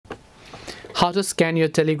how to scan your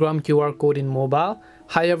Telegram QR code in mobile.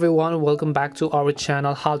 Hi everyone, welcome back to our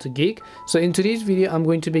channel How to Geek. So in today's video I'm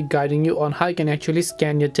going to be guiding you on how you can actually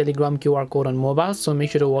scan your Telegram QR code on mobile, so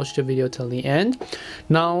make sure to watch the video till the end.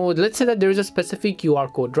 Now let's say that there is a specific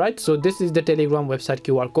QR code, right? So this is the Telegram website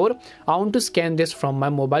QR code. I want to scan this from my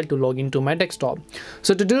mobile to log into my desktop.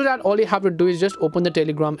 So to do that, all you have to do is just open the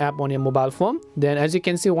Telegram app on your mobile phone. Then as you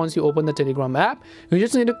can see, once you open the Telegram app, you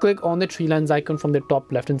just need to click on the three lines icon from the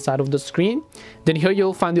top left hand side of the screen. Then here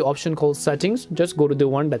you'll find the option called settings. Just go to the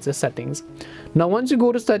one that's the settings. Now once you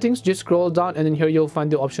go to settings, just scroll down and then here you'll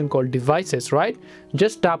find the option called devices, right?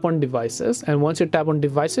 Just tap on devices, and once you tap on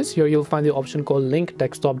devices, here you'll find the option called link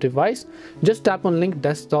desktop device. Just tap on link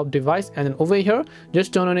desktop device, and then over here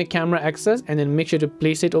just turn on a camera access and then make sure to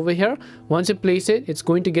place it over here. Once you place it, it's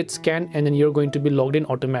going to get scanned and then you're going to be logged in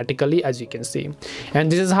automatically, as you can see.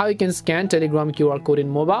 And this is how you can scan Telegram QR code in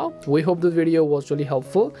mobile. We hope the video was really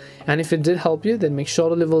helpful, and if it did help you, then make sure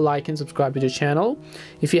to leave a like and subscribe to the channel.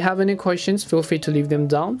 If you have any questions, feel free to leave them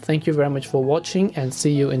down. Thank you very much for watching and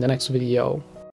see you in the next video.